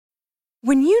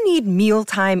When you need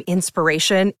mealtime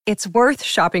inspiration, it's worth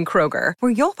shopping Kroger,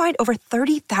 where you'll find over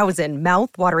 30,000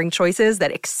 mouth-watering choices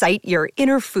that excite your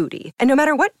inner foodie. And no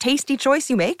matter what tasty choice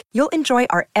you make, you'll enjoy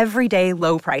our everyday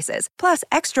low prices, plus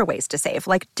extra ways to save,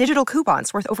 like digital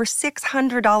coupons worth over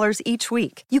 $600 each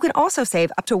week. You can also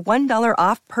save up to $1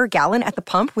 off per gallon at the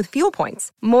pump with fuel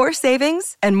points. More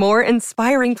savings and more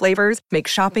inspiring flavors make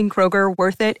shopping Kroger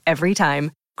worth it every time.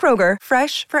 Kroger,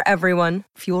 fresh for everyone.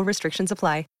 Fuel restrictions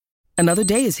apply. Another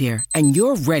day is here, and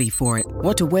you're ready for it.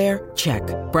 What to wear? Check.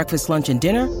 Breakfast, lunch, and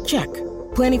dinner? Check.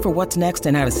 Planning for what's next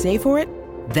and how to save for it?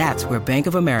 That's where Bank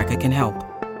of America can help.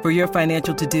 For your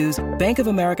financial to-dos, Bank of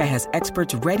America has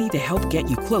experts ready to help get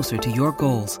you closer to your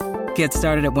goals. Get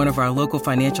started at one of our local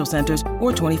financial centers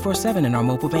or 24/7 in our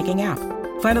mobile banking app.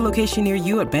 Find a location near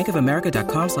you at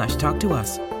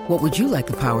bankofamerica.com/talktous. What would you like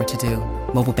the power to do?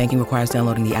 Mobile banking requires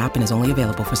downloading the app and is only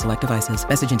available for select devices.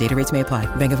 Message and data rates may apply.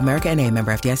 Bank of America N.A.,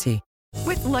 member FDIC.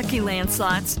 With Lucky Land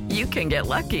Slots, you can get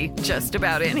lucky just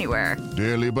about anywhere.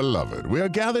 Dearly beloved, we are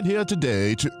gathered here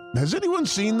today to... Has anyone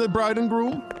seen the bride and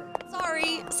groom?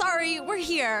 Sorry, we're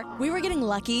here. We were getting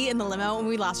lucky in the limo and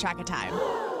we lost track of time.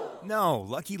 No,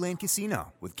 Lucky Land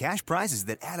Casino, with cash prizes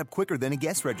that add up quicker than a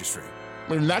guest registry.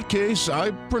 In that case,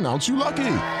 I pronounce you lucky.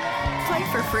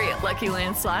 Play for free at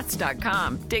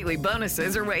LuckyLandSlots.com. Daily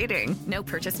bonuses are waiting. No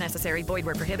purchase necessary. Void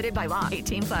where prohibited by law.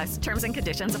 18+. Terms and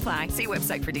conditions apply. See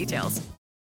website for details.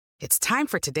 It's time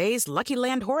for today's Lucky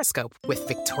Land horoscope with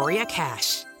Victoria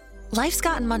Cash. Life's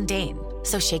gotten mundane,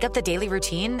 so shake up the daily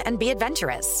routine and be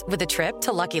adventurous with a trip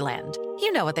to Lucky Land.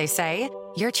 You know what they say.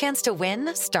 Your chance to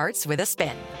win starts with a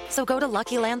spin. So go to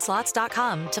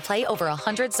LuckyLandSlots.com to play over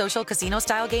 100 social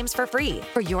casino-style games for free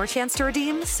for your chance to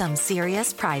redeem some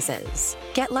serious prizes.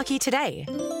 Get lucky today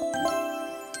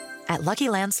at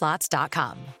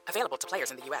LuckyLandSlots.com. Available to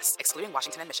players in the U.S., excluding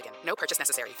Washington and Michigan. No purchase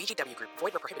necessary. VGW Group.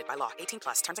 Void where prohibited by law.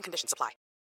 18+. Terms and conditions apply.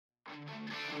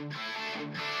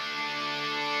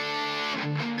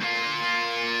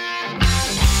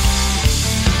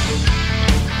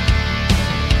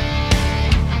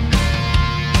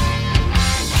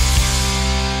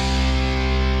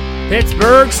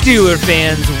 Pittsburgh Steelers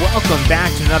fans, welcome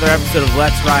back to another episode of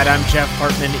Let's Ride. I'm Jeff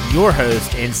Hartman, your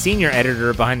host and senior editor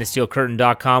of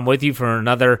BehindTheSteelCurtain.com, with you for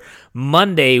another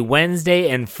Monday, Wednesday,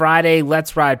 and Friday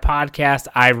Let's Ride podcast.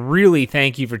 I really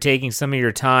thank you for taking some of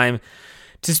your time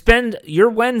to spend your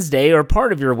Wednesday, or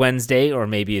part of your Wednesday, or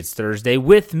maybe it's Thursday,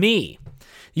 with me.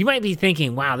 You might be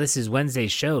thinking, wow, this is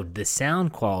Wednesday's show. The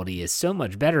sound quality is so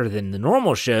much better than the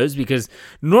normal shows, because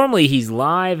normally he's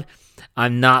live.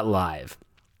 I'm not live.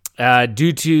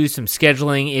 Due to some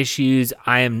scheduling issues,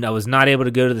 I was not able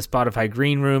to go to the Spotify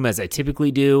Green Room as I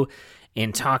typically do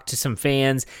and talk to some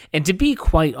fans. And to be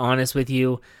quite honest with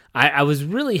you, I was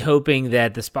really hoping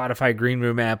that the Spotify Green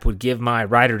Room app would give my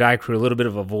Ride or Die crew a little bit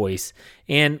of a voice.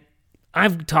 And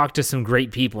I've talked to some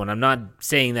great people, and I'm not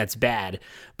saying that's bad.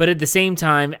 But at the same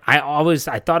time, I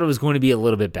thought it was going to be a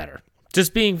little bit better.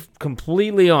 Just being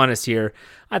completely honest here,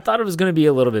 I thought it was going to be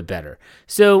a little bit better.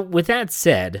 So with that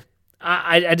said,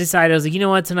 I decided, I was like, you know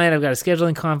what, tonight I've got a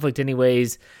scheduling conflict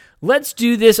anyways. Let's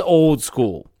do this old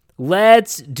school.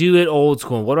 Let's do it old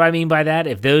school. What do I mean by that?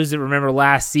 If those that remember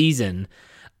last season,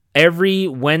 every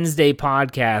Wednesday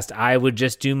podcast, I would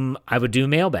do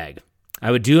mailbag. I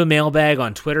would do a mailbag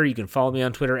on Twitter. You can follow me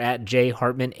on Twitter at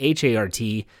jhartman,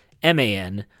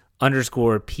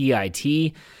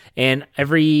 HARTMAN_PIT. And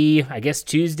every, I guess,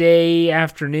 Tuesday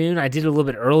afternoon, I did a little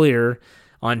bit earlier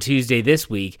on Tuesday this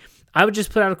week, I would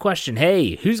just put out a question.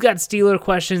 Hey, who's got Steeler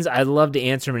questions? I'd love to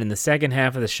answer them. And in the second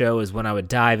half of the show is when I would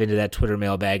dive into that Twitter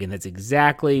mailbag, and that's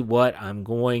exactly what I'm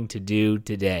going to do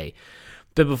today.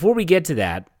 But before we get to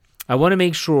that, I want to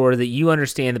make sure that you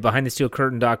understand that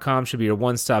BehindTheSteelCurtain.com should be your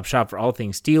one-stop shop for all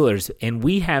things Steelers, and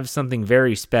we have something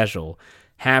very special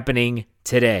happening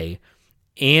today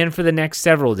and for the next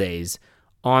several days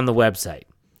on the website.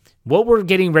 What we're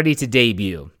getting ready to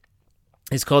debut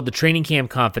is called the Training Camp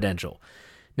Confidential.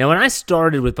 Now, when I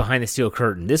started with Behind the Steel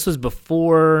Curtain, this was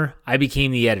before I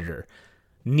became the editor.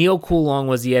 Neil Coolong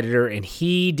was the editor, and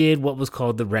he did what was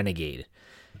called the Renegade.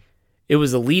 It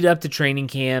was a lead up to training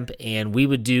camp, and we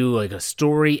would do like a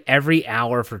story every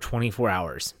hour for 24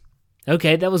 hours.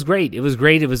 Okay, that was great. It was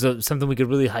great. It was something we could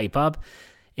really hype up.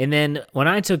 And then when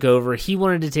I took over, he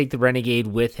wanted to take the Renegade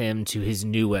with him to his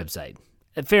new website.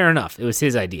 Fair enough. It was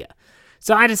his idea.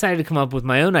 So I decided to come up with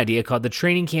my own idea called the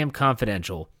Training Camp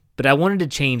Confidential, but I wanted to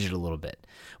change it a little bit.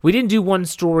 We didn't do one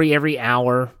story every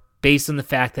hour based on the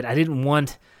fact that I didn't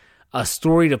want a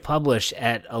story to publish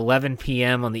at 11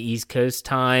 p.m. on the East Coast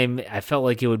time. I felt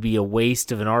like it would be a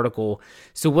waste of an article.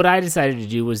 So what I decided to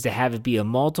do was to have it be a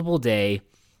multiple day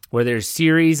where there's a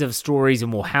series of stories,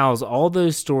 and we'll house all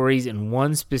those stories in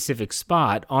one specific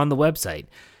spot on the website.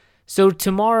 So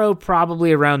tomorrow,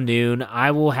 probably around noon,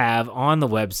 I will have on the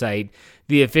website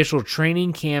the official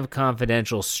Training Camp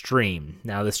Confidential stream.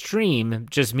 Now, the stream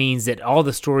just means that all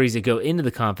the stories that go into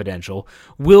the Confidential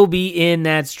will be in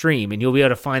that stream, and you'll be able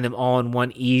to find them all in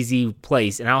one easy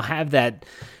place. And I'll have that.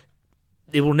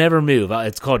 It will never move.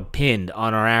 It's called pinned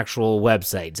on our actual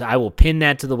website. So I will pin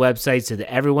that to the website so that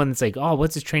everyone that's like, oh,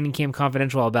 what's this Training Camp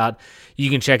Confidential all about? You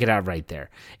can check it out right there.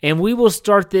 And we will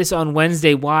start this on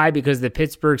Wednesday. Why? Because the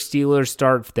Pittsburgh Steelers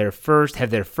have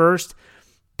their first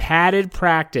padded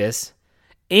practice,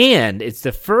 and it's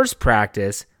the first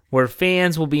practice where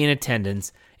fans will be in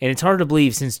attendance, and it's hard to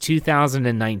believe, since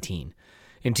 2019.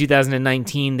 In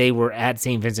 2019, they were at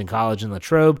St. Vincent College in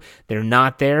Latrobe. They're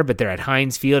not there, but they're at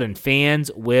Heinz Field, and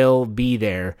fans will be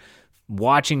there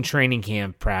watching training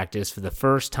camp practice for the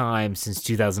first time since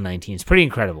 2019. It's pretty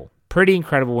incredible. Pretty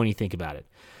incredible when you think about it.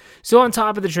 So on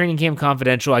top of the Training Camp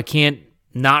Confidential, I can't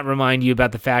not remind you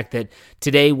about the fact that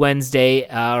today, Wednesday,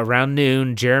 around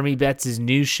noon, Jeremy Betts'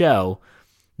 new show,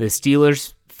 the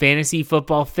Steelers Fantasy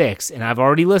Football Fix, and I've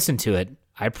already listened to it.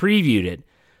 I previewed it.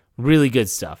 Really good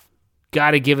stuff.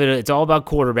 Got to give it it's all about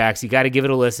quarterbacks. You got to give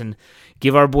it a listen.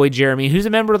 Give our boy Jeremy, who's a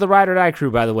member of the Ride or Die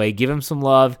crew, by the way, give him some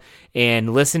love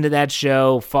and listen to that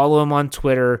show. Follow him on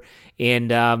Twitter.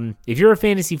 And if you're a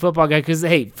fantasy football guy, because,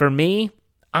 hey, for me,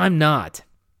 I'm not.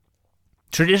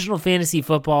 Traditional fantasy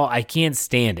football, I can't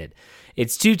stand it.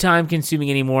 It's too time-consuming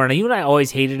anymore. And you and I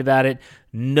always hated about it.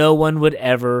 No one would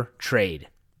ever trade.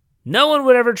 No one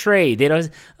would ever trade. They'd always,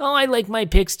 I like my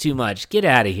picks too much. Get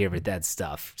out of here with that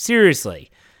stuff.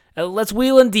 Seriously. Let's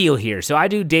wheel and deal here. So I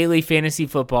do daily fantasy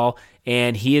football,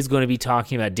 and he is going to be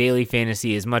talking about daily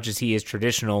fantasy as much as he is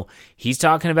traditional. He's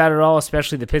talking about it all,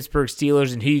 especially the Pittsburgh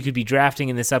Steelers and who you could be drafting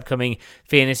in this upcoming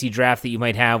fantasy draft that you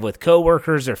might have with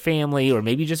coworkers or family or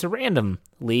maybe just a random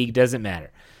league. Doesn't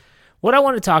matter. What I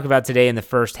want to talk about today in the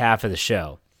first half of the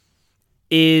show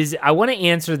is I want to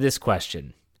answer this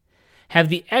question. Have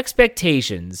the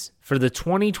expectations for the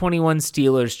 2021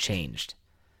 Steelers changed?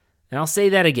 And I'll say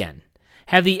that again.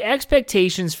 Have the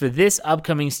expectations for this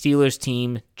upcoming Steelers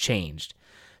team changed?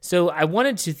 So I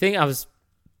was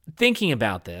thinking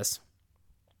about this,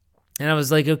 and I was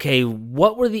like, okay,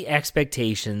 what were the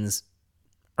expectations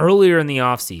earlier in the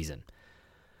offseason?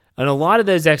 And a lot of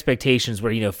those expectations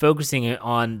were, focusing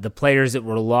on the players that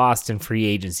were lost in free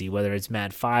agency, whether it's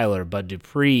Matt Filer, Bud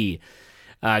Dupree,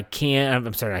 Mike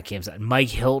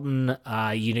Hilton,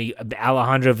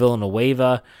 Alejandro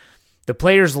Villanueva. The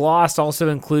players lost also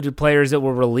included players that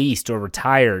were released or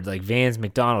retired, like Vance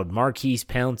McDonald, Marquise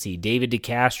Pouncey, David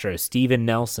DeCastro, Steven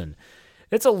Nelson.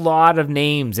 That's a lot of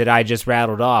names that I just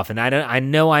rattled off, and I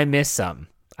know I missed some.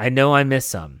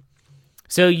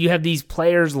 So you have these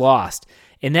players lost,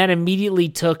 and that immediately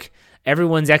took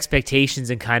everyone's expectations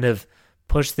and kind of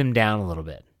pushed them down a little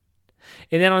bit.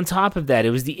 And then on top of that,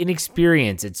 it was the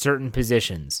inexperience at certain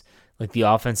positions, like the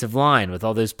offensive line with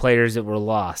all those players that were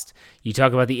lost. You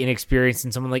talk about the inexperience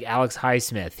in someone like Alex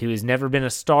Highsmith, who has never been a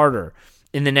starter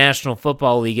in the National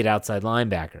Football League at outside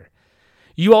linebacker.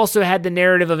 You also had the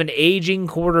narrative of an aging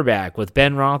quarterback with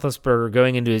Ben Roethlisberger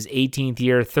going into his 18th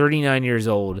year, 39 years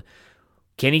old.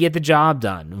 Can he get the job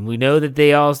done? And we know that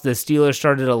the Steelers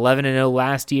started 11-0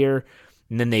 last year,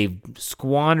 and then they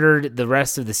squandered the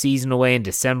rest of the season away in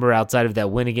December outside of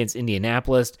that win against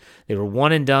Indianapolis. They were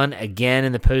one and done again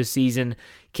in the postseason.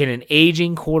 Can an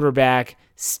aging quarterback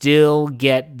still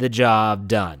get the job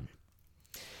done?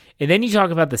 And then you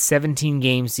talk about the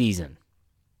 17-game season.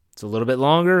 It's a little bit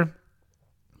longer.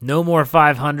 No more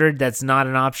 500. That's not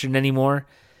an option anymore.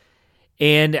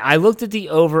 And I looked at the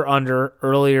over-under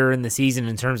earlier in the season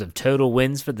in terms of total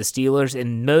wins for the Steelers,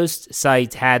 and most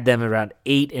sites had them around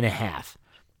 8.5.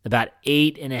 About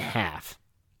 8.5.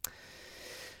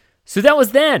 So that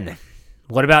was then.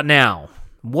 What about now?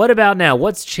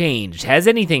 What's changed? Has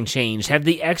anything changed? Have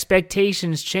the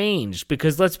expectations changed?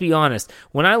 Because let's be honest,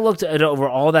 when I looked at over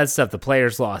all that stuff, the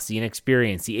players lost, the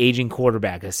inexperience, the aging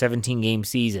quarterback, a 17-game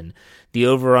season, the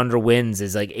over-under wins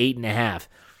is like 8.5.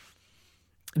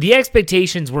 The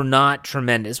expectations were not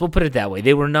tremendous. We'll put it that way.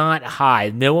 They were not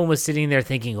high. No one was sitting there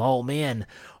thinking, oh man,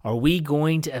 are we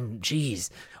going to,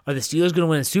 are the Steelers going to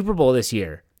win a Super Bowl this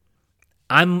year?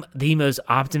 I'm the most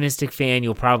optimistic fan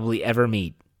you'll probably ever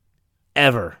meet.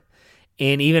 Ever.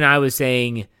 And even I was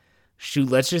saying, shoot,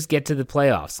 let's just get to the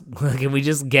playoffs. Can we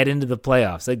just get into the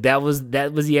playoffs? Like that was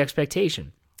the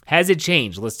expectation. Has it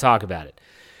changed? Let's talk about it.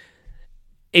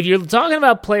 If you're talking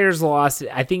about players lost,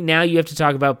 I think now you have to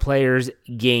talk about players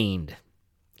gained.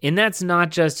 And that's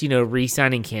not just,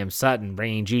 re-signing Cam Sutton,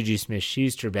 bringing Juju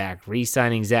Smith-Schuster back,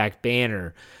 re-signing Zach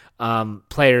Banner,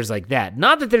 players like that.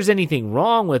 Not that there's anything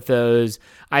wrong with those.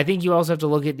 I think you also have to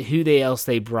look at who else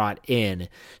they brought in.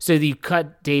 So you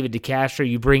cut David DeCastro,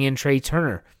 you bring in Trey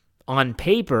Turner. On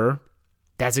paper,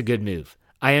 that's a good move.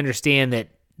 I understand that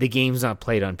the game's not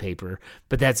played on paper,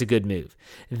 but that's a good move.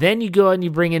 Then you go out and you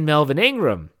bring in Melvin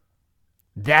Ingram.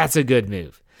 That's a good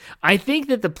move. I think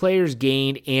that the players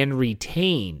gained and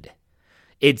retained,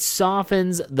 it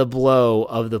softens the blow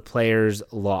of the players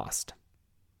lost.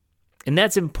 And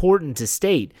that's important to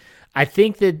state. I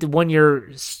think that when you're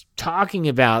talking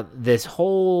about this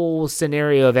whole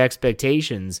scenario of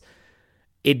expectations,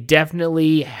 it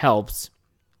definitely helps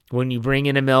when you bring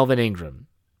in a Melvin Ingram,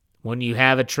 when you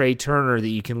have a Trey Turner that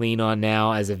you can lean on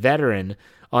now as a veteran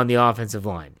on the offensive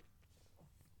line.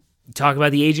 Talk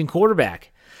about the aging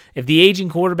quarterback. If the aging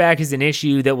quarterback is an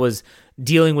issue that was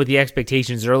dealing with the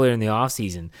expectations earlier in the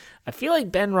offseason, I feel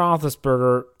like Ben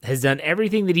Roethlisberger has done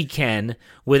everything that he can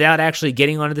without actually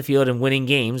getting onto the field and winning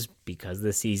games because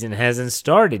the season hasn't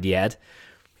started yet.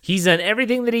 He's done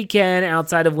everything that he can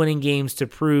outside of winning games to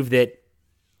prove that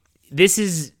this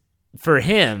is, for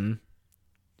him,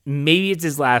 maybe it's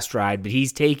his last ride, but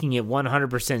he's taking it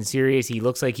 100% serious. He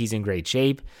looks like he's in great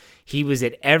shape. He was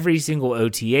at every single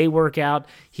OTA workout.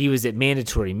 He was at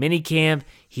mandatory minicamp.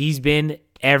 He's been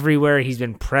everywhere. He's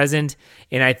been present,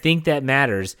 and I think that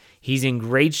matters. He's in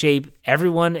great shape.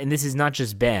 Everyone, and this is not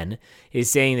just Ben, is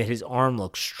saying that his arm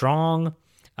looks strong,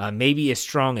 maybe as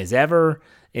strong as ever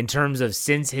in terms of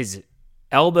since his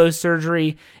elbow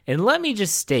surgery. And let me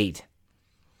just state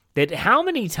that how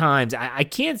many times, I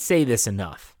can't say this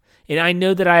enough, and I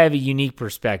know that I have a unique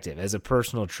perspective as a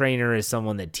personal trainer, as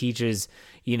someone that teaches,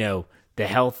 the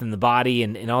health and the body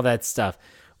and all that stuff.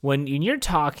 When you're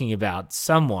talking about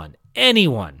someone,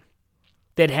 anyone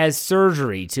that has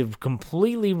surgery to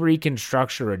completely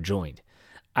reconstructure a joint,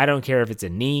 I don't care if it's a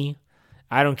knee,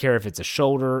 I don't care if it's a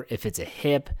shoulder, if it's a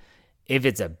hip, if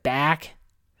it's a back.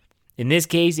 In this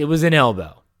case, it was an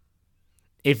elbow.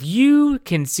 If you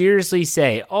can seriously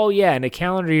say, oh yeah, in a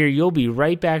calendar year, you'll be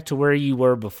right back to where you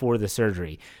were before the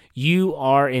surgery, you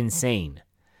are insane.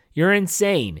 You're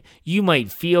insane. You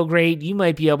might feel great. You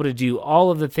might be able to do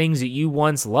all of the things that you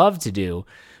once loved to do,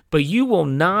 but you will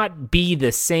not be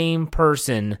the same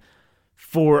person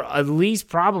for at least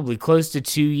probably close to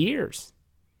 2 years.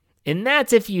 And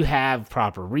that's if you have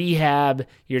proper rehab,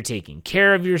 you're taking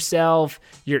care of yourself,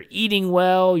 you're eating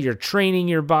well, you're training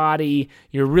your body,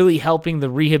 you're really helping the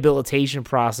rehabilitation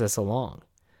process along.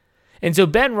 And so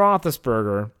Ben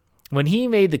Roethlisberger, when he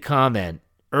made the comment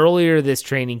earlier this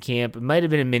training camp, it might have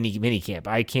been a mini camp,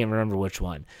 I can't remember which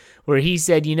one, where he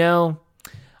said,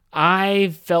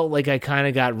 I felt like I kind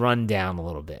of got run down a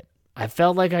little bit. I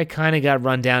felt like I kind of got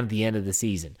run down at the end of the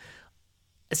season.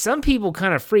 Some people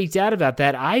kind of freaked out about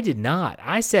that. I did not.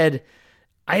 I said,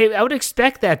 I would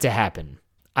expect that to happen.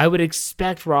 I would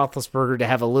expect Roethlisberger to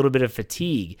have a little bit of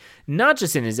fatigue, not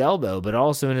just in his elbow, but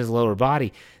also in his lower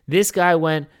body. This guy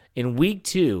went in week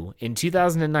 2 in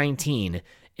 2019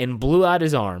 and blew out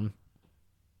his arm.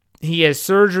 He has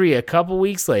surgery a couple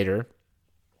weeks later,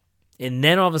 and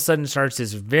then all of a sudden starts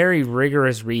this very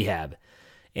rigorous rehab.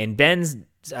 And Ben's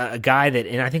a guy that,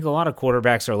 and I think a lot of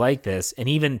quarterbacks are like this, and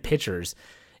even pitchers,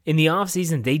 in the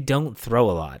offseason, they don't throw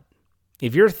a lot.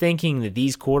 If you're thinking that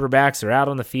these quarterbacks are out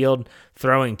on the field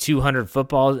throwing 200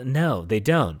 footballs, no, they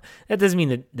don't. That doesn't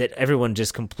mean that everyone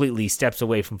just completely steps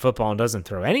away from football and doesn't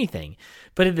throw anything.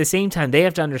 But at the same time, they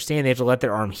have to understand they have to let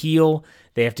their arm heal.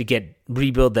 They have to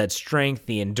rebuild that strength,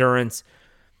 the endurance.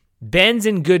 Ben's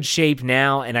in good shape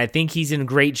now, and I think he's in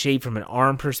great shape from an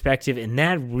arm perspective, and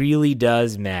that really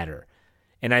does matter.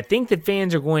 And I think that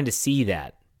fans are going to see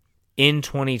that in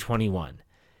 2021.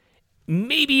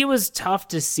 Maybe it was tough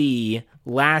to see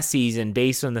last season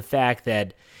based on the fact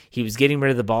that he was getting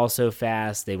rid of the ball so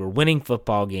fast. They were winning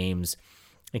football games.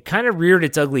 It kind of reared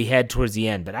its ugly head towards the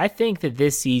end. But I think that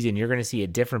this season you're going to see a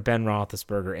different Ben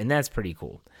Roethlisberger, and that's pretty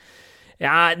cool.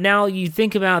 Now you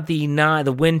think about the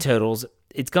win totals.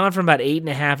 It's gone from about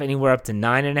 8.5 anywhere up to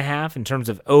 9.5 in terms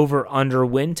of over-under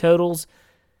win totals.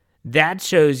 That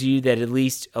shows you that at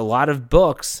least a lot of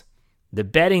books, the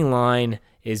betting line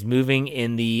is moving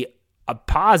in a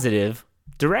positive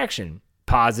direction,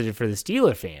 positive for the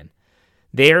Steeler fan.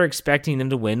 They are expecting them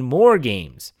to win more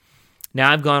games.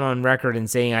 Now, I've gone on record in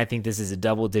saying I think this is a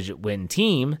double-digit win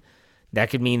team. That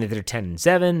could mean that they're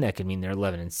 10-7. That could mean they're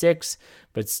 11-6.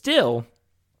 But still,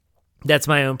 that's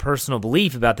my own personal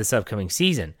belief about this upcoming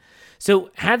season.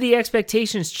 So have the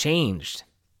expectations changed?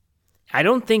 I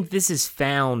don't think this is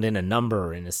found in a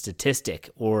number, in a statistic,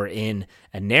 or in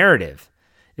a narrative.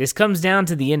 This comes down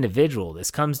to the individual. This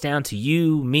comes down to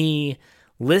you, me,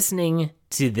 listening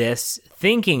to this,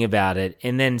 thinking about it,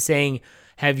 and then saying,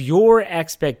 have your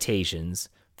expectations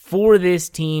for this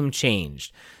team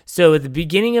changed? So at the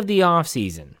beginning of the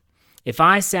offseason, if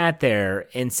I sat there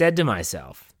and said to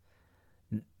myself,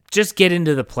 just get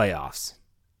into the playoffs,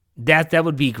 that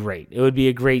would be great. It would be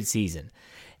a great season.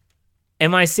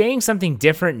 Am I saying something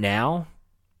different now?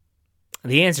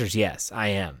 The answer is yes, I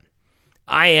am.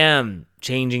 I am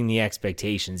changing the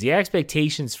expectations. The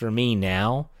expectations for me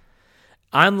now,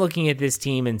 I'm looking at this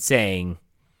team and saying,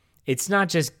 it's not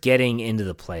just getting into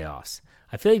the playoffs.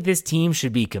 I feel like this team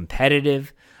should be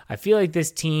competitive. I feel like this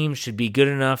team should be good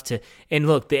enough to, and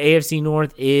look, the AFC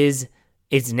North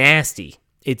it's nasty.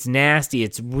 It's nasty.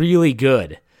 It's really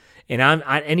good. And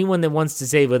anyone that wants to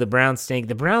say, well, the Browns stink,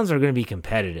 the Browns are going to be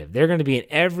competitive. They're going to be in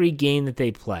every game that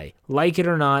they play. Like it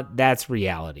or not, that's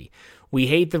reality. We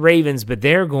hate the Ravens, but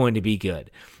they're going to be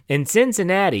good. And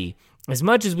Cincinnati, as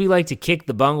much as we like to kick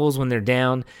the Bungles when they're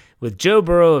down, with Joe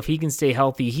Burrow, if he can stay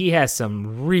healthy, he has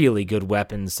some really good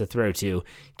weapons to throw to.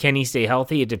 Can he stay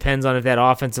healthy? It depends on if that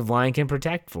offensive line can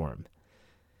protect for him.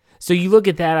 So you look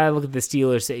at that, I look at the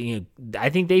Steelers, I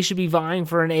think they should be vying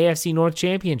for an AFC North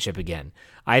championship again.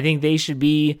 I think they should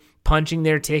be punching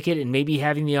their ticket and maybe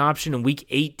having the option in Week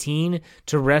 18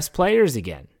 to rest players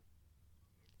again.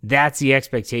 That's the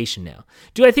expectation now.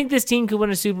 Do I think this team could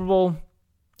win a Super Bowl?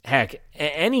 Heck,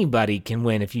 anybody can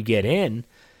win if you get in.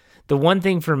 The one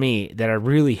thing for me that I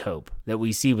really hope that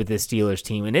we see with this Steelers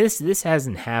team, and this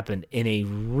hasn't happened in a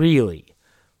really,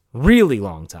 really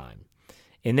long time,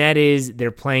 and that is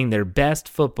they're playing their best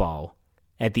football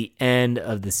at the end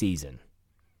of the season.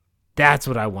 That's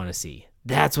what I want to see.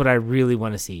 That's what I really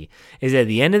want to see, is at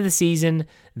the end of the season,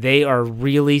 they are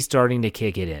really starting to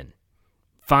kick it in,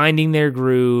 finding their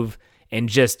groove, and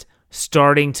just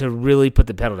starting to really put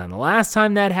the pedal down. The last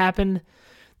time that happened,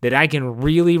 that I can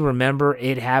really remember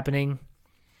it happening,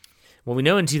 well, we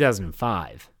know in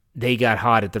 2005, they got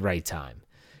hot at the right time.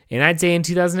 And I'd say in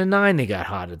 2009, they got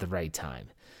hot at the right time.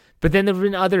 But then there have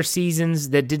been other seasons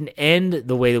that didn't end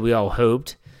the way that we all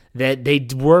hoped, that they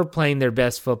were playing their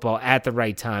best football at the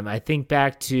right time. I think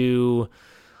back to,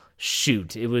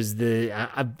 it was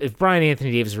if Brian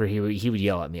Anthony Davis were here, he would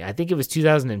yell at me. I think it was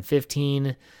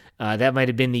 2015. That might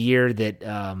have been the year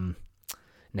that,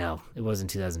 no, it wasn't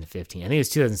 2015. I think it was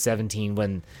 2017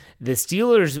 when the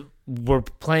Steelers were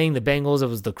playing the Bengals. It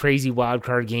was the crazy wild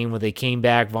card game where they came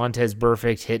back. Vontaze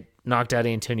Burfict knocked out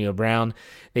Antonio Brown.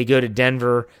 They go to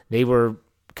Denver. They were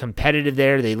competitive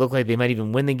there. They looked like they might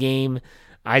even win the game.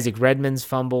 Isaac Redmond's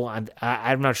fumble.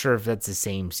 I'm not sure if that's the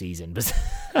same season, but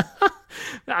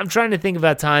I'm trying to think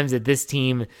about times that this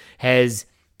team has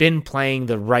been playing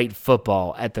the right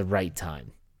football at the right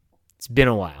time. It's been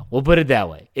a while. We'll put it that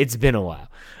way. It's been a while.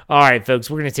 All right, folks,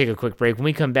 we're going to take a quick break. When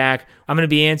we come back, I'm going to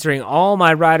be answering all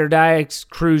my Ride or Die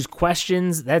Cruise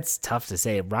questions. That's tough to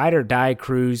say. Ride or Die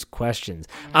Cruise questions.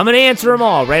 I'm going to answer them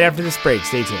all right after this break.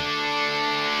 Stay tuned.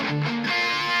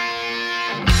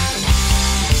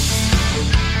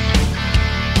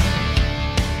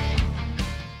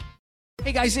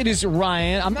 Hey guys, it is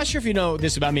Ryan. I'm not sure if you know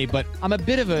this about me, but I'm a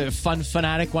bit of a fun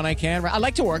fanatic when I can. I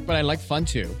like to work, but I like fun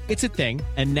too. It's a thing.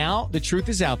 And now the truth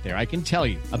is out there. I can tell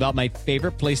you about my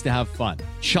favorite place to have fun.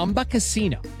 Chumba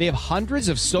Casino. They have hundreds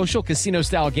of social casino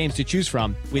style games to choose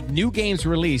from with new games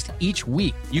released each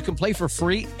week. You can play for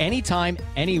free anytime,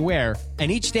 anywhere.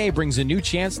 And each day brings a new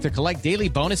chance to collect daily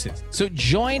bonuses. So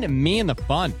join me in the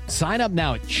fun. Sign up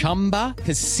now at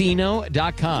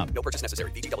ChumbaCasino.com. No purchase necessary.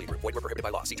 VGW Group. Void where prohibited by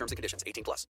law. See terms and conditions. 18+.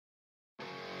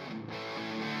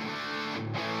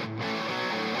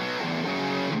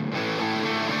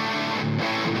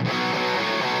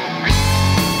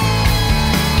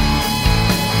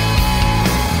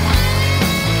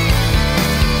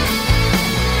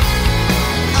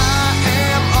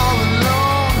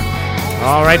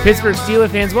 All right, Pittsburgh Steelers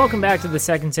fans, welcome back to the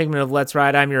second segment of Let's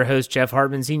Ride. I'm your host, Jeff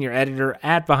Hartman, senior editor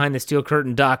at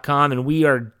BehindTheSteelCurtain.com, and we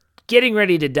are getting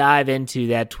ready to dive into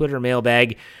that Twitter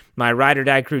mailbag. My Ride or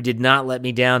Die crew did not let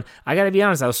me down. I got to be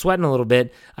honest, I was sweating a little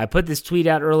bit. I put this tweet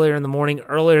out earlier in the morning,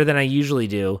 earlier than I usually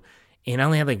do, and I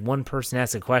only had like one person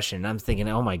ask a question. I'm thinking,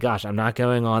 oh my gosh, I'm not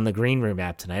going on the Green Room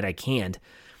app tonight. I can't.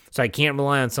 So I can't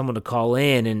rely on someone to call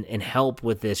in and help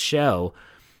with this show.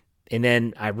 And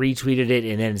then I retweeted it,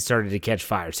 and then it started to catch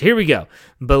fire. So here we go.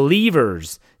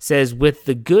 Believers says, with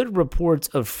the good reports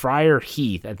of Friar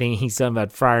Heath, I think he's talking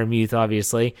about Friar Muth,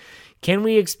 obviously, can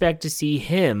we expect to see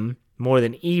him more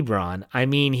than Ebron? I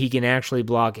mean, he can actually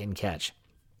block and catch.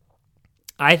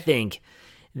 I think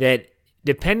that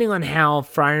depending on how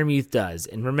Friar Muth does,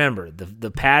 and remember,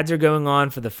 the pads are going on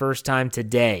for the first time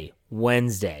today,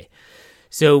 Wednesday.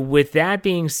 So with that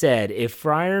being said, if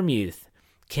Freiermuth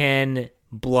can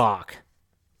block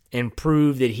and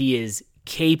prove that he is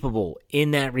capable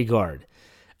in that regard,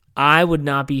 I would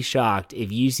not be shocked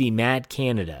if you see Matt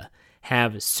Canada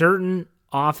have certain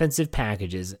offensive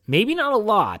packages, maybe not a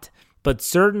lot, but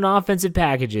certain offensive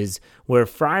packages where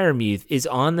Freiermuth is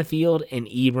on the field and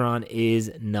Ebron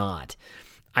is not.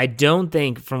 I don't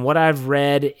think, from what I've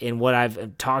read and what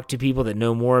I've talked to people that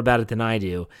know more about it than I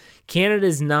do, Canada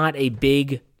is not a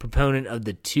big proponent of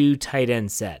the 2 tight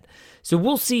end set. So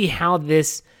we'll see how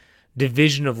this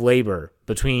division of labor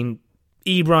between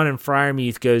Ebron and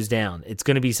Freiermuth goes down. It's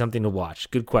going to be something to watch.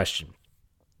 Good question.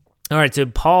 All right, so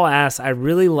Paul asks, I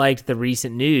really liked the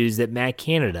recent news that Matt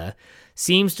Canada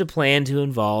seems to plan to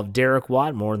involve Derek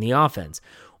Watt more in the offense.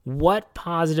 What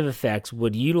positive effects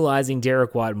would utilizing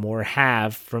Derek Watt more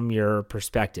have from your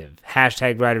perspective?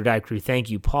 Hashtag Ride or Die Crew. Thank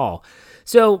you, Paul.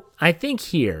 So I think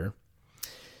here,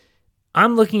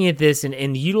 I'm looking at this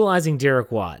and utilizing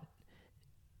Derek Watt.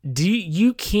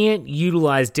 You can't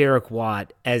utilize Derek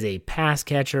Watt as a pass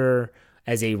catcher,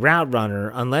 as a route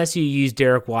runner, unless you use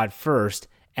Derek Watt first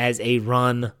as a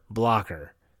run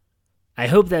blocker. I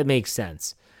hope that makes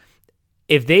sense.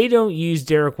 If they don't use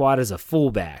Derek Watt as a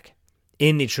fullback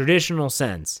in the traditional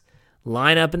sense,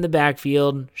 line up in the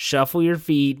backfield, shuffle your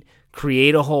feet,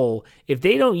 create a hole, if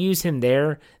they don't use him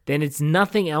there, then it's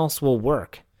nothing else will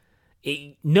work.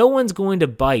 No one's going to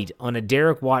bite on a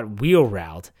Derek Watt wheel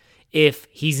route if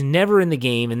he's never in the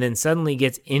game and then suddenly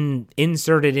gets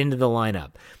inserted into the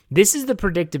lineup. This is the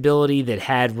predictability that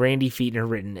had Randy Fichtner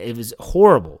written. It was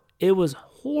horrible. It was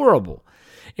horrible.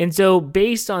 And so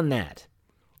based on that,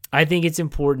 I think it's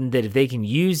important that if they can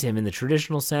use him in the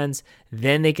traditional sense,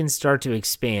 then they can start to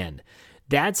expand.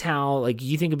 That's how, like,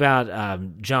 you think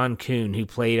about John Kuhn, who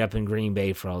played up in Green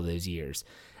Bay for all those years.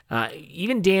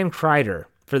 Even Dan Kreider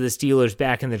for the Steelers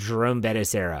back in the Jerome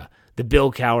Bettis era, the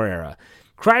Bill Cowher era.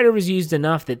 Kreider was used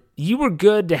enough that you were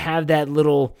good to have that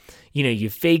little, you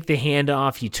fake the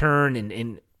handoff, you turn,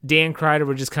 and Dan Kreider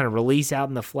would just kind of release out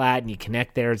in the flat and you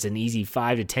connect there. It's an easy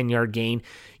 5 to 10 yard gain.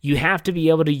 You have to be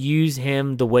able to use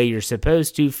him the way you're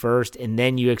supposed to first, and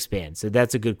then you expand. So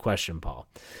that's a good question, Paul.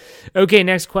 Okay,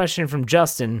 next question from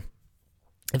Justin.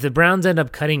 If the Browns end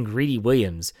up cutting Greedy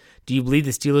Williams, do you believe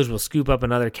the Steelers will scoop up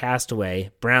another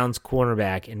castaway, Browns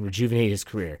cornerback, and rejuvenate his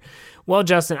career? Well,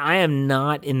 Justin, I am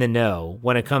not in the know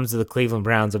when it comes to the Cleveland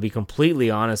Browns. I'll be completely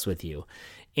honest with you.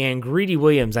 And Greedy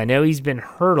Williams, I know he's been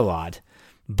hurt a lot,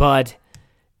 but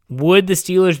would the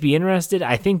Steelers be interested?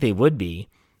 I think they would be.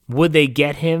 Would they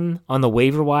get him on the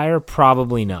waiver wire?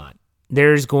 Probably not.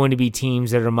 There's going to be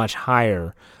teams that are much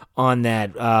higher on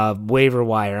that waiver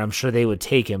wire. I'm sure they would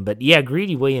take him. But yeah,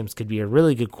 Greedy Williams could be a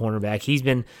really good cornerback. He's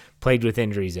been plagued with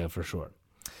injuries, though, for sure.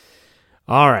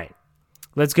 All right,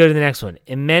 let's go to the next one.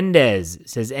 Mendez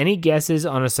says, any guesses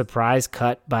on a surprise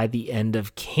cut by the end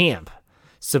of camp?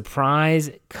 Surprise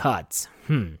cuts.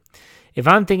 If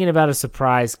I'm thinking about a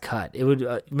surprise cut, it would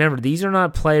remember, these are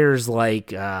not players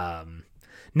like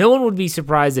no one would be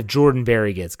surprised if Jordan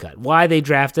Berry gets cut. Why? They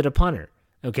drafted a punter.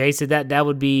 Okay, so that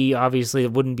would be, obviously,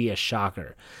 it wouldn't be a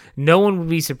shocker. No one would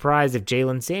be surprised if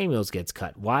Jalen Samuels gets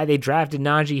cut. Why? They drafted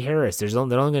Najee Harris. They're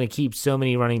only going to keep so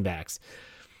many running backs.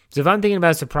 So if I'm thinking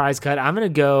about a surprise cut, I'm going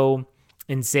to go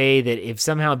and say that if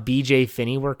somehow B.J.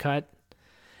 Finney were cut,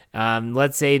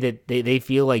 let's say that they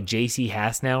feel like J.C.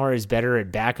 Hasnauer is better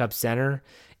at backup center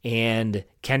and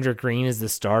Kendrick Green is the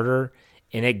starter,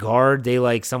 and at guard they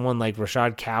like someone like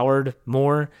Rashad Coward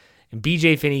more, and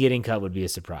B.J. Finney getting cut would be a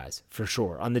surprise, for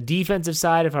sure. On the defensive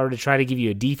side, if I were to try to give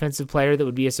you a defensive player that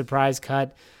would be a surprise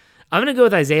cut, I'm going to go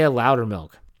with Isaiah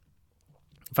Loudermilk.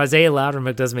 If Isaiah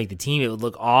Loudermilk doesn't make the team, it would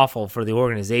look awful for the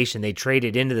organization. They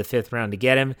traded into the 5th round to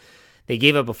get him. They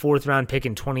gave up a 4th round pick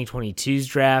in 2022's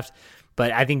draft,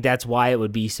 but I think that's why it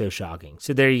would be so shocking.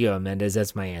 So there you go, Mendez.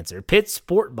 That's my answer. Pitt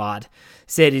Sportbot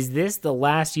said, is this the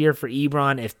last year for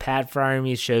Ebron if Pat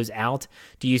Freiermuth shows out?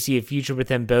 Do you see a future with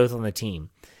them both on the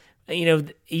team?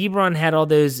 Ebron had all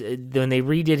those, when they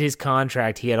redid his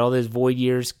contract, he had all those void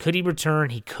years. Could he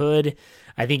return? He could.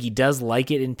 I think he does like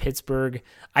it in Pittsburgh.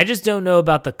 I just don't know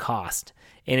about the cost.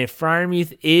 And if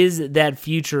Freiermuth is that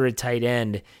future at tight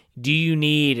end, do you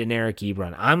need an Eric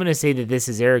Ebron? I'm going to say that this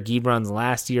is Eric Ebron's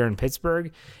last year in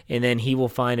Pittsburgh, and then he will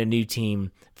find a new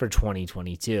team for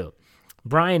 2022.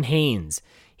 Brian Haynes,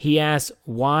 he asks,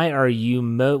 who are you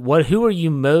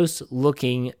most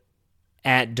looking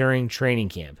at during training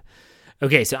camp?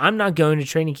 Okay, so I'm not going to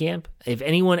training camp. If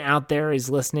anyone out there is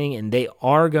listening and they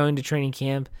are going to training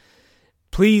camp,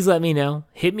 please let me know.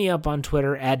 Hit me up on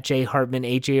Twitter at jhartman,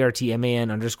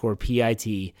 HARTMAN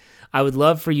 _PIT. I would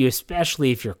love for you,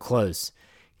 especially if you're close,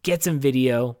 get some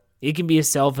video. It can be a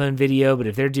cell phone video, but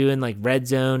if they're doing like red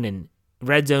zone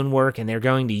work and they're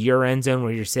going to your end zone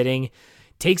where you're sitting,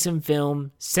 take some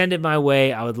film, send it my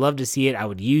way. I would love to see it. I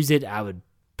would use it. I would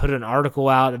put an article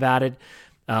out about it.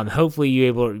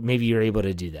 Hopefully maybe you're able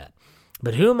to do that.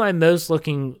 But who am I most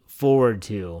looking forward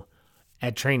to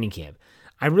at training camp?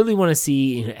 I really want to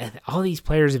see, all these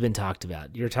players have been talked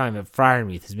about. Your time at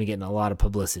Freiermuth has been getting a lot of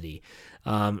publicity.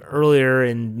 Earlier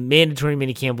in mandatory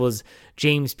minicamp was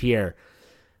James Pierre.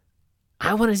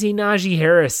 I want to see Najee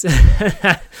Harris.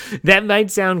 That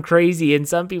might sound crazy, and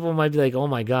some people might be like, oh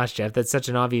my gosh, Jeff, that's such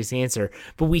an obvious answer.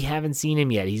 But we haven't seen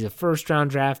him yet. He's a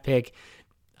first-round draft pick.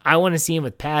 I want to see him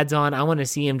with pads on. I want to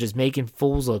see him just making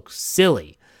fools look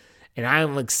silly. And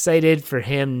I'm excited for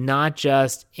him not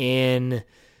just in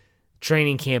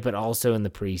training camp, but also in the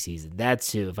preseason.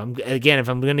 That's who. If I'm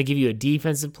going to give you a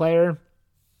defensive player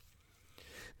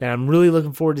that I'm really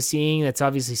looking forward to seeing, that's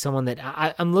obviously someone that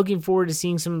I'm looking forward to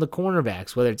seeing some of the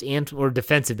cornerbacks, whether it's or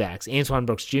defensive backs, Antoine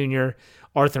Brooks Jr.,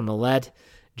 Arthur Millette,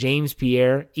 James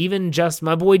Pierre, even just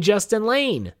my boy Justin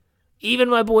Lane.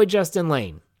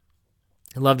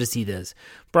 I'd love to see this.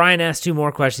 Brian asked 2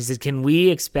 more questions. He said, can we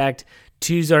expect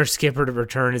Tuzar Skipper to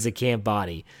return as a camp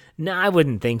body? No, I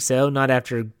wouldn't think so. Not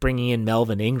after bringing in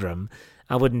Melvin Ingram.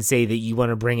 I wouldn't say that you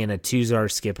want to bring in a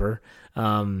Tuzar Skipper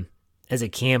as a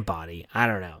camp body. I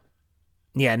don't know.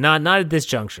 Yeah, not at this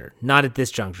juncture. Not at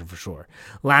this juncture for sure.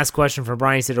 Last question from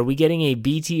Brian. He said, are we getting a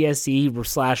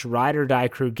BTSC / Ride or Die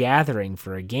Crew gathering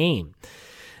for a game?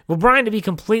 Well, Brian, to be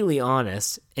completely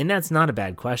honest, and that's not a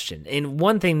bad question, and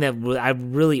one thing that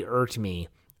really irked me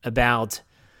about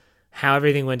how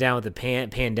everything went down with the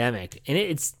pandemic, and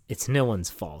it's no one's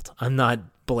fault. I'm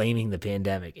not blaming the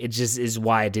pandemic. It just is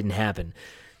why it didn't happen.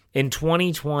 In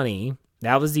 2020,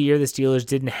 that was the year the Steelers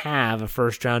didn't have a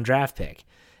first-round draft pick.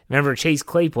 Remember Chase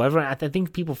Claypool? I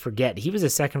think people forget. He was a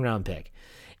second-round pick.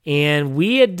 And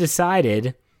we had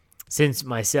decided, since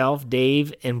myself,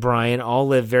 Dave, and Brian all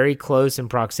live very close in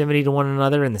proximity to one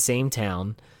another in the same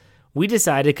town, we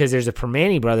decided, because there's a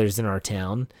Permane brothers in our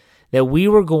town, that we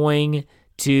were going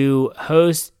to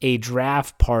host a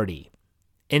draft party.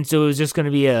 And so it was just going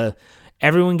to be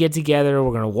everyone get together,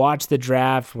 we're going to watch the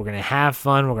draft, we're going to have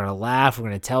fun, we're going to laugh, we're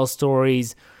going to tell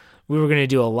stories. We were going to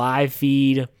do a live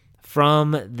feed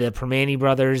from the Permane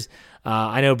brothers.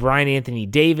 I know Brian Anthony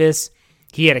Davis,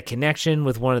 he had a connection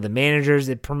with one of the managers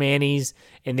at Permane's,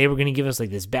 and they were going to give us like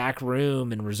this back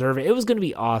room and reserve it. It was going to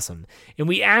be awesome. And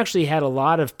we actually had a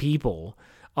lot of people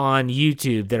on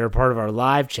YouTube that are part of our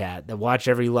live chat that watch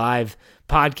every live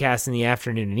podcast in the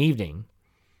afternoon and evening.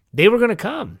 They were going to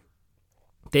come.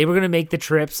 They were going to make the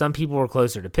trip. Some people were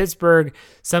closer to Pittsburgh.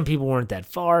 Some people weren't that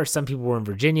far. Some people were in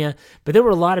Virginia. But there were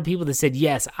a lot of people that said,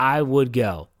 yes, I would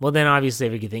go. Well, then obviously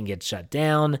everything gets shut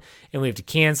down and we have to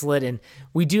cancel it. And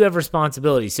we do have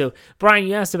responsibilities. So, Brian,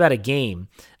 you asked about a game.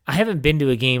 I haven't been to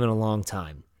a game in a long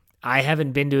time. I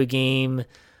haven't been to a game,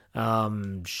 I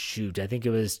think it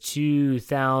was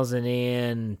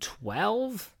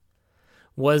 2012.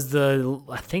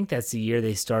 I think that's the year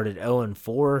they started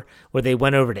 0-4, where they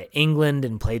went over to England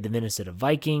and played the Minnesota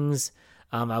Vikings.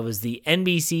 I was the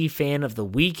NBC fan of the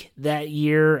week that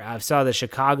year. I saw the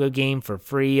Chicago game for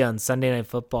free on Sunday Night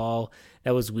Football.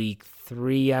 That was week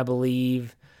 3, I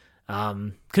believe.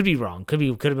 Could be wrong. Could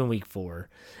have been week 4.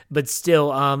 But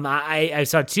still, I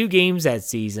saw 2 games that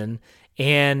season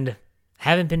and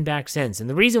haven't been back since. And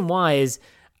the reason why is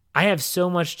I have so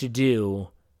much to do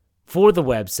for the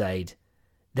website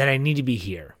that I need to be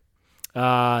here.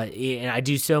 And I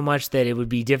do so much that it would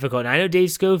be difficult. And I know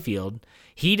Dave Schofield,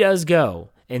 he does go.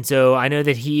 And so I know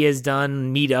that he has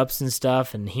done meetups and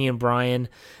stuff, and he and Brian,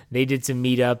 they did some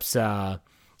meetups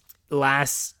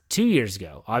last 2 years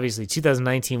ago, obviously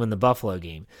 2019 when the Buffalo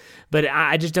game. But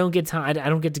I just don't get time. I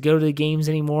don't get to go to the games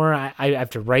anymore. I have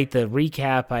to write the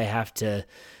recap. I have to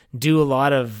do a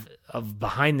lot of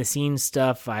behind-the-scenes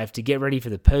stuff. I have to get ready for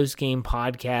the post-game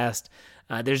podcast.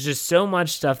 There's just so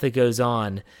much stuff that goes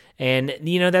on, and,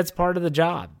 that's part of the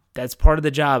job. That's part of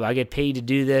the job. I get paid to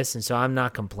do this, and so I'm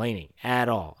not complaining at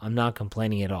all. I'm not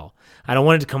complaining at all. I don't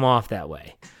want it to come off that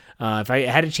way. If I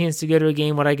had a chance to go to a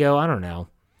game, would I go? I don't know.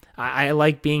 I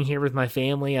like being here with my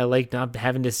family. I like not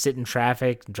having to sit in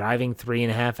traffic, driving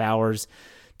 3.5 hours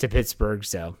to Pittsburgh,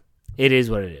 so it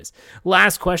is what it is.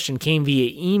 Last question came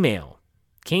via email.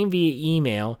 And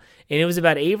it was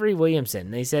about Avery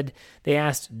Williamson. They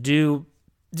asked, do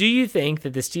you think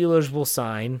that the Steelers will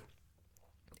sign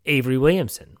Avery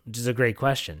Williamson? Which is a great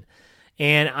question.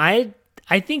 And I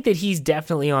think that he's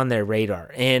definitely on their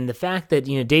radar. And the fact that,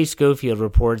 Dave Schofield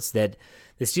reports that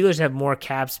The Steelers have more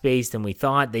cap space than we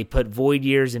thought. They put void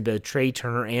years in both Trey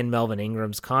Turner and Melvin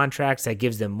Ingram's contracts. That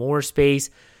gives them more space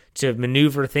to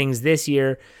maneuver things this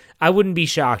year. I wouldn't be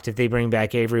shocked if they bring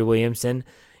back Avery Williamson.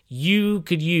 You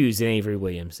could use an Avery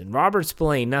Williamson. Robert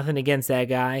Spillane, nothing against that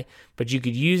guy, but you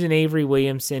could use an Avery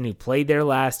Williamson who played there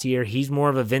last year. He's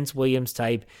more of a Vince Williams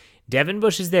type. Devin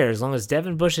Bush is there. As long as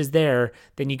Devin Bush is there,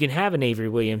 then you can have an Avery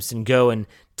Williamson go and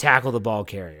tackle the ball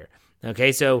carrier.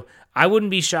 Okay, so I wouldn't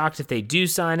be shocked if they do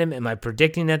sign him. Am I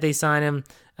predicting that they sign him?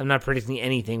 I'm not predicting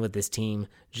anything with this team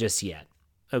just yet.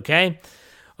 Okay?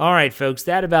 All right, folks,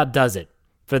 that about does it.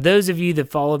 For those of you that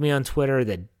followed me on Twitter,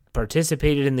 that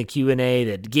participated in the Q&A,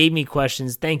 that gave me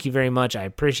questions, thank you very much. I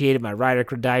appreciate it. My Ride or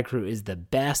Die crew is the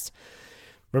best.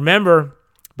 Remember,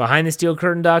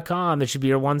 BehindTheSteelCurtain.com, it should be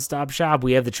your one-stop shop.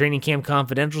 We have the Training Camp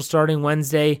Confidential starting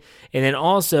Wednesday. And then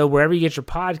also, wherever you get your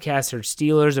podcasts, search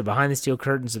Steelers or Behind the Steel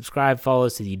Curtain, subscribe, follow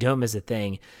so that you don't miss a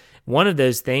thing. One of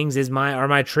those things is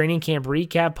my Training Camp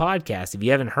Recap podcast. If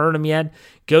you haven't heard them yet,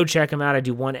 go check them out. I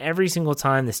do one every single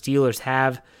time the Steelers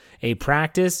have a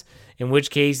practice, in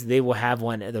which case they will have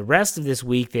one the rest of this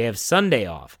week. They have Sunday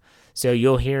off. So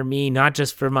you'll hear me not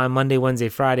just for my Monday, Wednesday,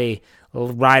 Friday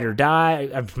Ride or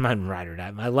Die,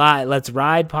 my Let's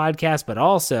Ride podcast, but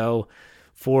also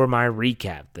for my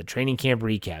recap, the Training Camp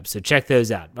Recap. So check those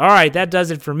out. All right, that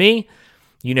does it for me.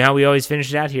 You know how we always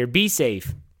finish it out here. Be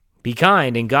safe, be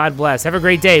kind, and God bless. Have a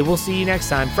great day. We'll see you next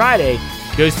time. Friday,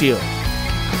 go Steelers.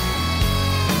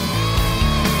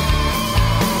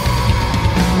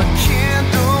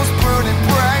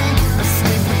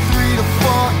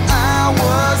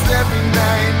 Every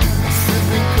night,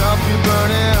 sipping coffee,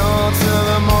 burning all till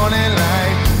the morning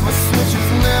light. My switch is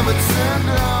never turned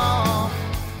off.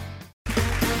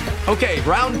 Okay,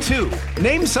 round two.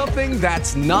 Name something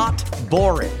that's not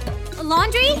boring. A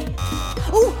laundry?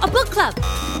 Ooh, a book club.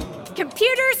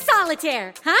 Computer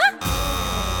solitaire, huh?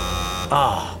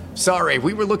 Ah, oh, sorry,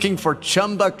 we were looking for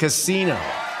Chumba Casino.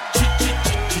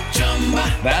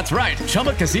 That's right.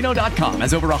 ChumbaCasino.com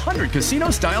has over 100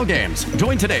 casino-style games.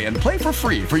 Join today and play for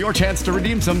free for your chance to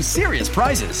redeem some serious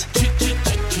prizes.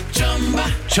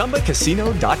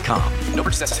 ChumbaCasino.com. No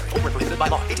purchase necessary. Void where prohibited by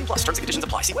law. 18+. Terms and conditions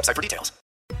apply. See website for details.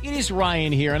 It is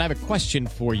Ryan here, and I have a question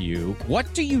for you.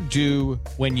 What do you do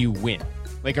when you win?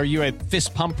 Like, are you a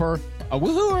fist pumper, a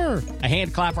woohooer, a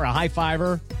hand clapper, a high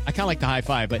fiver? I kind of like the high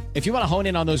five, but if you want to hone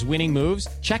in on those winning moves,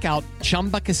 check out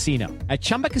Chumba Casino. At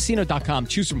ChumbaCasino.com,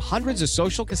 choose from hundreds of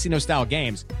social casino-style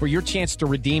games for your chance to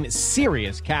redeem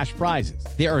serious cash prizes.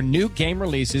 There are new game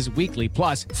releases weekly,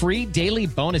 plus free daily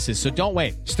bonuses, so don't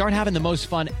wait. Start having the most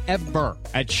fun ever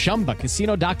at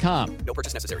ChumbaCasino.com. No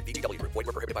purchase necessary. VGW Group. Void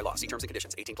where prohibited by law. See terms and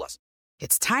conditions. 18+.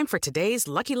 It's time for today's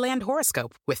Lucky Land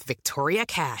horoscope with Victoria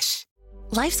Cash.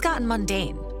 Life's gotten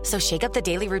mundane, so shake up the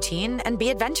daily routine and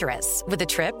be adventurous with a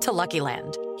trip to Lucky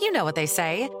Land. You know what they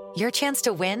say, your chance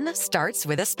to win starts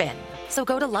with a spin. So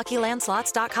go to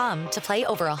LuckyLandSlots.com to play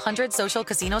over 100 social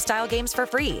casino-style games for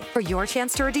free for your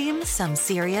chance to redeem some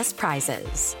serious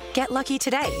prizes. Get lucky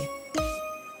today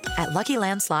at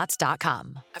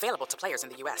LuckyLandSlots.com. Available to players in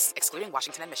the U.S., excluding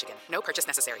Washington and Michigan. No purchase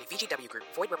necessary. VGW Group.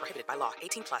 Void where prohibited by law.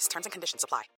 18+. Terms and conditions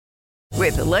apply.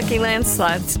 With the Lucky Land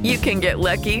Slots, you can get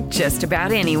lucky just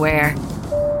about anywhere.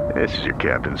 This is your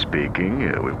captain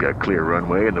speaking. We've got clear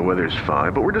runway and the weather's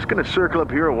fine, but we're just going to circle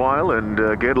up here a while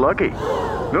and get lucky.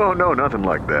 No, nothing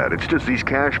like that. It's just these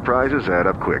cash prizes add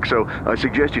up quick. So I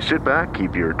suggest you sit back,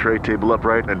 keep your tray table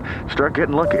upright, and start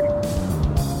getting lucky.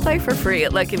 Play for free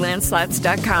at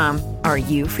LuckyLandSlots.com. Are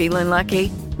you feeling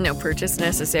lucky? No purchase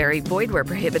necessary. Void where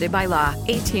prohibited by law.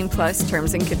 18+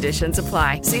 terms and conditions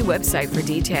apply. See website for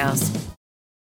details.